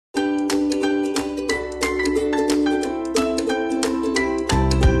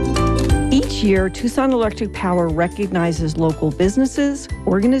Each year, Tucson Electric Power recognizes local businesses,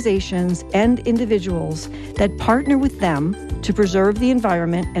 organizations, and individuals that partner with them to preserve the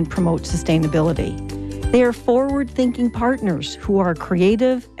environment and promote sustainability. They are forward-thinking partners who are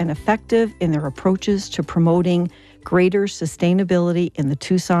creative and effective in their approaches to promoting greater sustainability in the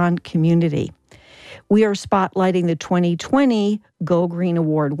Tucson community. We are spotlighting the 2020 Go Green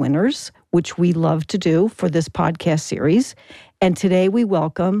Award winners, which we love to do for this podcast series. And today we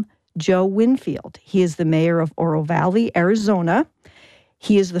welcome Joe Winfield. He is the mayor of Oro Valley, Arizona.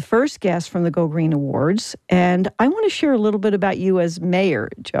 He is the first guest from the Go Green Awards. And I want to share a little bit about you as mayor,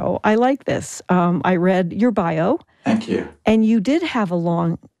 Joe. I like this. I read your bio. Thank you. And you did have a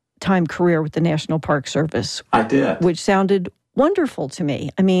long time career with the National Park Service. I did. Which sounded wonderful to me.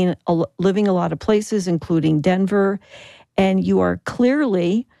 I mean, living a lot of places, including Denver. And you are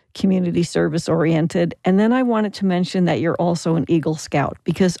clearly community service oriented. And then I wanted to mention that you're also an Eagle Scout,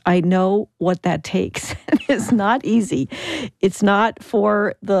 because I know what that takes. It's not easy. It's not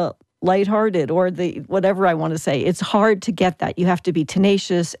for the lighthearted or the whatever I want to say. It's hard to get that. You have to be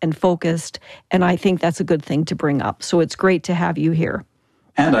tenacious and focused. And I think that's a good thing to bring up. So it's great to have you here.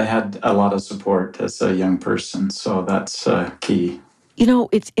 And I had a lot of support as a young person. So that's key. You know,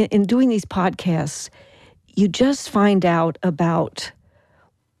 it's in doing these podcasts, you just find out about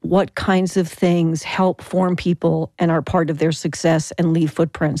what kinds of things help form people and are part of their success and leave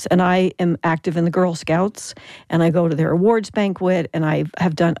footprints. And I am active in the Girl Scouts, and I go to their awards banquet, and I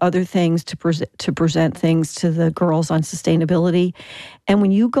have done other things to present things to the girls on sustainability. And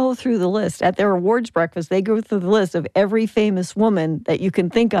when you go through the list at their awards breakfast, they go through the list of every famous woman that you can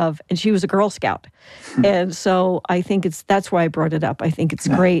think of, and she was a Girl Scout. And so I think that's why I brought it up. I think it's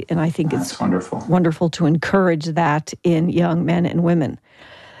great, and I think it's wonderful to encourage that in young men and women.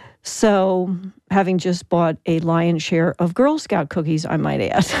 So, having just bought a lion's share of Girl Scout cookies, I might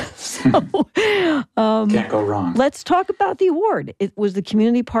add. Can't go wrong. Let's talk about the award. It was the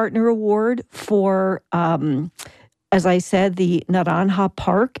Community Partner Award for, as I said, the Naranja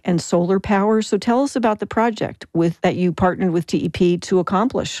Park and solar power. So tell us about the project that you partnered with TEP to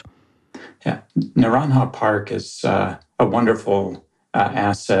accomplish. Yeah, Naranja Park is a wonderful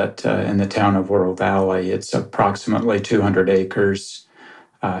asset in the town of Oro Valley. It's approximately 200 acres.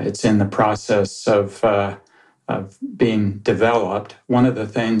 It's in the process of being developed. One of the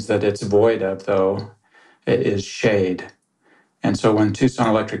things that it's void of, though, is shade. And so when Tucson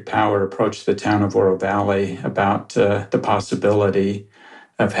Electric Power approached the town of Oro Valley about the possibility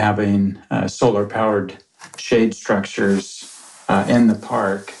of having solar-powered shade structures in the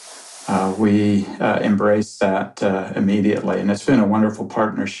park, we embraced that immediately. And it's been a wonderful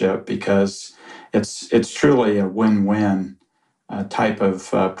partnership because it's truly a win-win type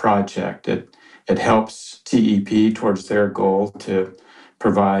of project. It helps TEP towards their goal to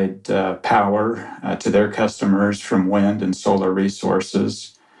provide power to their customers from wind and solar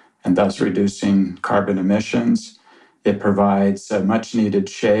resources, and thus reducing carbon emissions. It provides much needed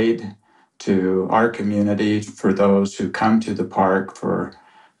shade to our community for those who come to the park for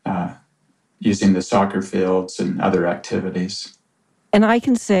using the soccer fields and other activities. And I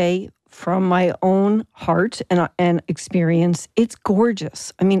can say, from my own heart and experience, it's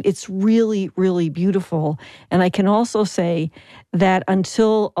gorgeous. I mean, it's really, really beautiful. And I can also say that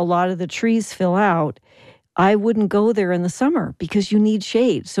until a lot of the trees fill out, I wouldn't go there in the summer because you need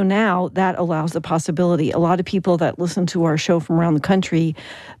shade. So now that allows the possibility. A lot of people that listen to our show from around the country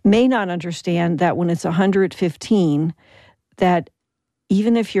may not understand that when it's 115, that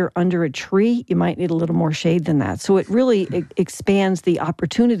even if you're under a tree, you might need a little more shade than that. So it really expands the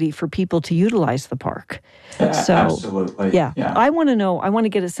opportunity for people to utilize the park. So, absolutely. Yeah. I want to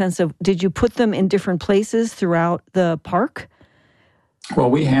get a sense of, did you put them in different places throughout the park?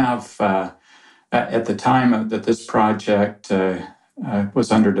 Well, we have, at the time that this project was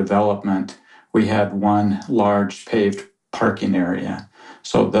under development, we had one large paved parking area.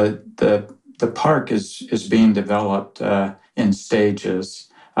 So the park is being developed in stages.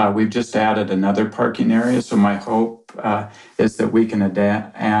 We've just added another parking area, so my hope is that we can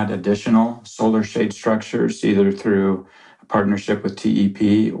add additional solar shade structures, either through a partnership with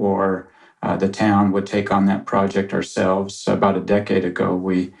TEP or the town would take on that project ourselves. About a decade ago,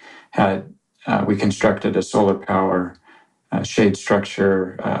 we constructed a solar power shade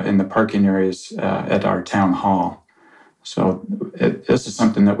structure in the parking areas at our town hall. So this is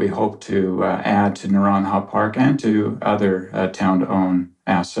something that we hope to add to Naranja Park and to other town-owned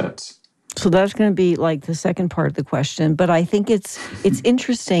assets. So that's going to be like the second part of the question. But I think it's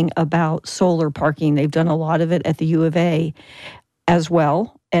interesting about solar parking. They've done a lot of it at the U of A as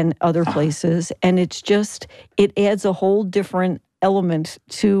well and other places. And it adds a whole different element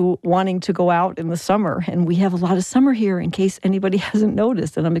to wanting to go out in the summer. And we have a lot of summer here, in case anybody hasn't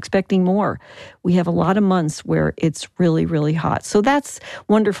noticed, and I'm expecting more. We have a lot of months where it's really, really hot. So that's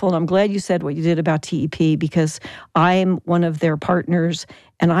wonderful. And I'm glad you said what you did about TEP, because I'm one of their partners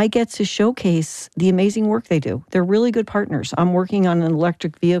and I get to showcase the amazing work they do. They're really good partners. I'm working on an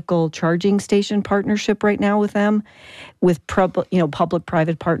electric vehicle charging station partnership right now with them, with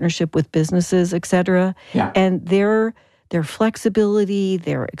public-private partnership with businesses, et cetera. Yeah. And their flexibility,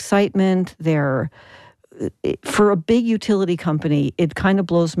 their excitement, for a big utility company, it kind of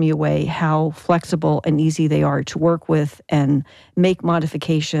blows me away how flexible and easy they are to work with and make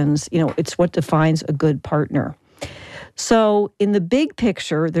modifications. It's what defines a good partner. So in the big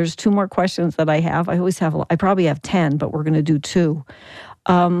picture, there's two more questions that I have. I probably have 10, but we're going to do two.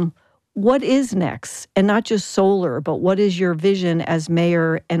 What is next? And not just solar, but what is your vision as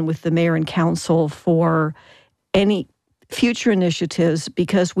mayor and with the mayor and council for any future initiatives?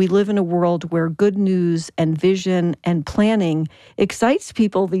 Because we live in a world where good news and vision and planning excites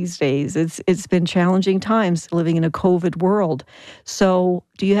people these days. It's been challenging times living in a COVID world. So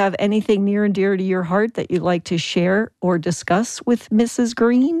do you have anything near and dear to your heart that you'd like to share or discuss with Mrs.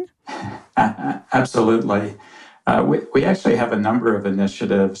 Green? Absolutely. We actually have a number of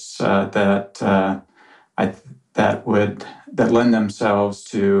initiatives that lend themselves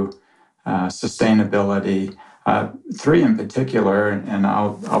to sustainability. Three in particular, and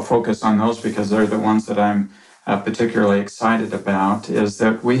I'll focus on those because they're the ones that I'm particularly excited about, is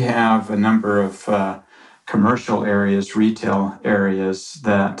that we have a number of commercial areas, retail areas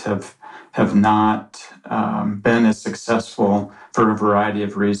that have not been as successful for a variety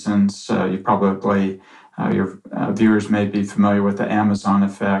of reasons. Your viewers may be familiar with the Amazon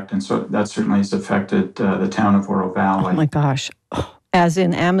effect, and so that certainly has affected the town of Oro Valley. Oh my gosh. As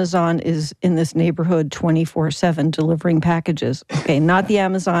in, Amazon is in this neighborhood 24/7 delivering packages. Okay, not the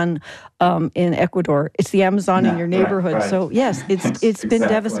Amazon in Ecuador. It's the Amazon in your neighborhood. Right. So yes, it's been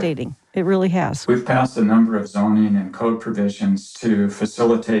devastating. It really has. We've passed a number of zoning and code provisions to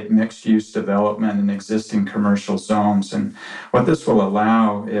facilitate mixed-use development in existing commercial zones. And what this will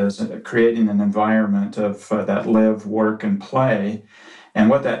allow is creating an environment of that live, work, and play. And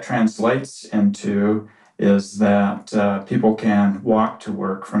what that translates into is that people can walk to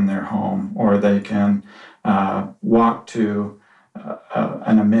work from their home, or they can walk to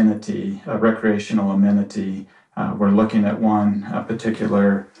an amenity, a recreational amenity. We're looking at one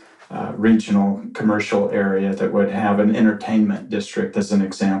particular regional commercial area that would have an entertainment district as an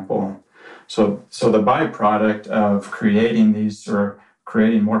example. So the byproduct of creating these, or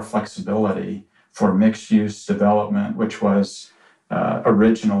creating more flexibility for mixed-use development, which was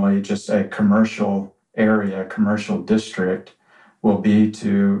originally just a commercial area, commercial district, will be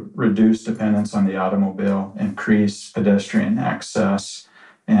to reduce dependence on the automobile, increase pedestrian access,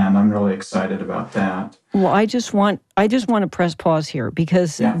 and I'm really excited about that. Well, I just want to press pause here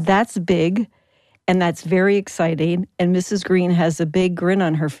because that's big and that's very exciting, and Mrs. Green has a big grin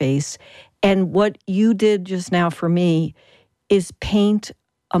on her face. And what you did just now for me is paint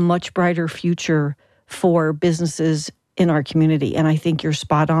a much brighter future for businesses in our community. And I think you're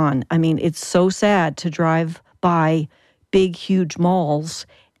spot on. I mean, it's so sad to drive by big, huge malls,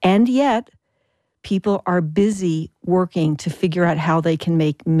 and yet people are busy working to figure out how they can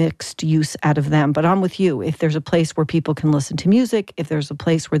make mixed use out of them. But I'm with you. If there's a place where people can listen to music, if there's a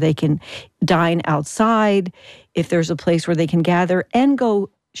place where they can dine outside, if there's a place where they can gather and go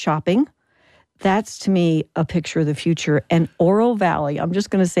shopping, that's, to me, a picture of the future. And Oro Valley, I'm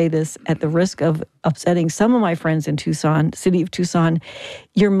just going to say this at the risk of upsetting some of my friends in Tucson, city of Tucson,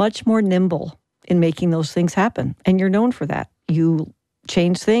 you're much more nimble in making those things happen. And you're known for that. You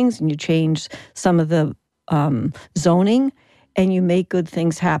change things and you change some of the zoning and you make good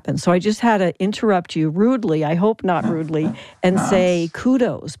things happen. So I just had to interrupt you rudely, I hope not rudely, and say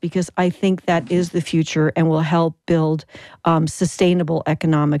kudos, because I think that is the future and will help build sustainable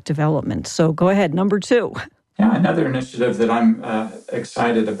economic development. So go ahead, number two. Yeah, another initiative that I'm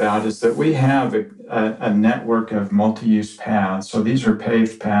excited about is that we have a network of multi-use paths. So these are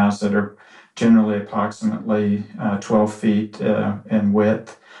paved paths that are generally approximately 12 feet in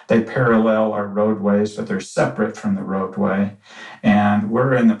width. They parallel our roadways, but they're separate from the roadway. And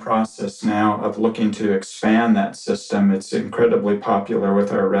we're in the process now of looking to expand that system. It's incredibly popular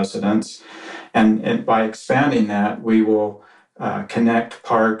with our residents. And by expanding that, we will connect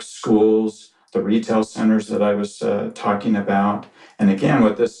parks, schools, the retail centers that I was talking about. And again,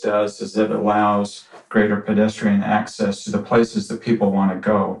 what this does is it allows greater pedestrian access to the places that people want to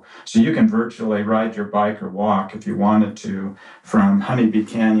go. So you can virtually ride your bike or walk if you wanted to from Honeybee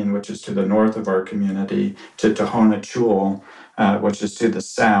Canyon, which is to the north of our community, to Tohono Chul, which is to the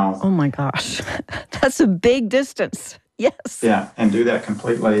south. Oh my gosh, that's a big distance. Yes. Yeah, and do that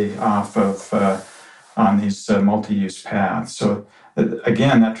completely off of on these multi-use paths. So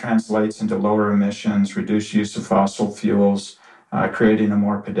again, that translates into lower emissions, reduced use of fossil fuels, creating a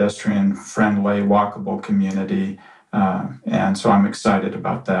more pedestrian-friendly, walkable community. And so I'm excited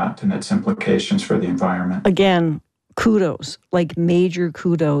about that and its implications for the environment. Again, kudos, like major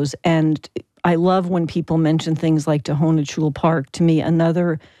kudos. And I love when people mention things like Tohono Chul Park. To me,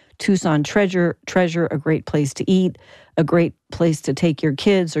 another Tucson treasure, a great place to eat, a great place to take your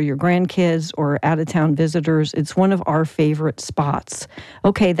kids or your grandkids or out-of-town visitors. It's one of our favorite spots.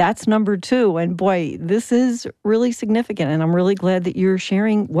 Okay, that's number 2. And boy, this is really significant, and I'm really glad that you're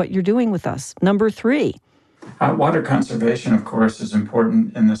sharing what you're doing with us. Number 3. Water conservation, of course, is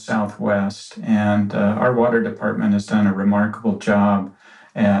important in the Southwest, and our water department has done a remarkable job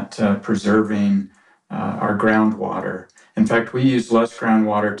at preserving our groundwater. In fact, we use less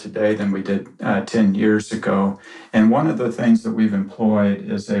groundwater today than we did 10 years ago. And one of the things that we've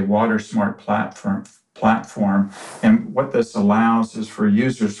employed is a WaterSmart platform. And what this allows is for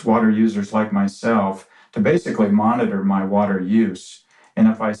users, water users like myself, to basically monitor my water use. And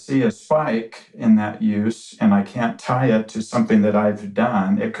if I see a spike in that use and I can't tie it to something that I've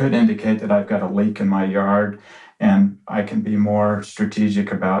done, it could indicate that I've got a leak in my yard, and I can be more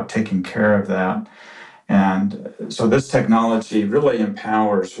strategic about taking care of that. And so this technology really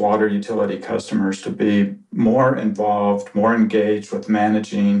empowers water utility customers to be more involved, more engaged with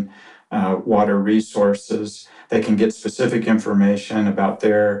managing water resources. They can get specific information about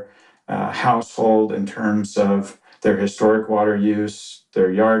their household in terms of their historic water use, their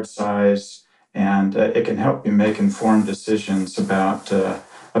yard size, and it can help you make informed decisions about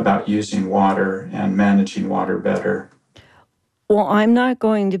using water and managing water better. Well, I'm not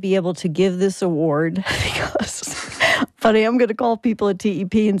going to be able to give this award but I am going to call people at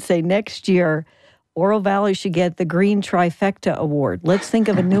TEP and say next year, Oro Valley should get the Green Trifecta Award. Let's think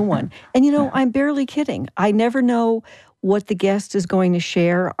of a new one. And I'm barely kidding. I never know what the guest is going to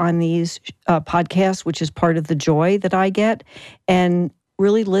share on these podcasts, which is part of the joy that I get, and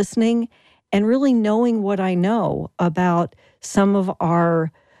really listening and really knowing what I know about some of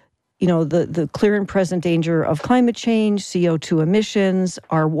our the clear and present danger of climate change, CO2 emissions,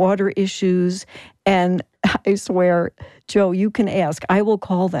 our water issues. And I swear, Joe, you can ask. I will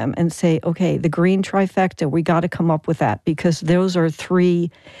call them and say, okay, the Green Trifecta, we got to come up with that, because those are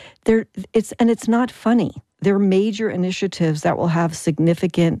 3. It's not funny. They're major initiatives that will have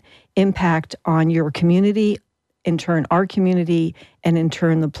significant impact on your community, in turn our community, and in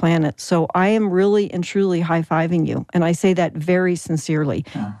turn the planet. So I am really and truly high-fiving you, and I say that very sincerely.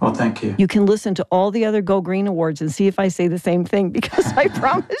 Well, thank you. You can listen to all the other Go Green Awards and see if I say the same thing, because I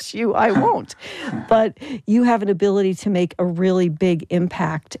promise you I won't. But you have an ability to make a really big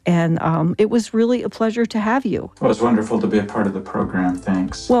impact, and it was really a pleasure to have you. Well, it was wonderful to be a part of the program.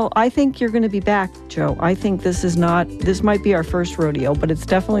 Thanks. Well, I think you're going to be back, Joe. I think this might be our first rodeo, but it's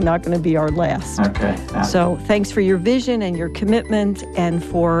definitely not going to be our last. Okay. So thanks for your vision and your commitment, and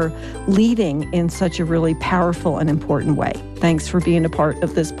for leading in such a really powerful and important way. Thanks for being a part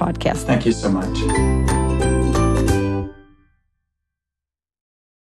of this podcast. Thank you so much.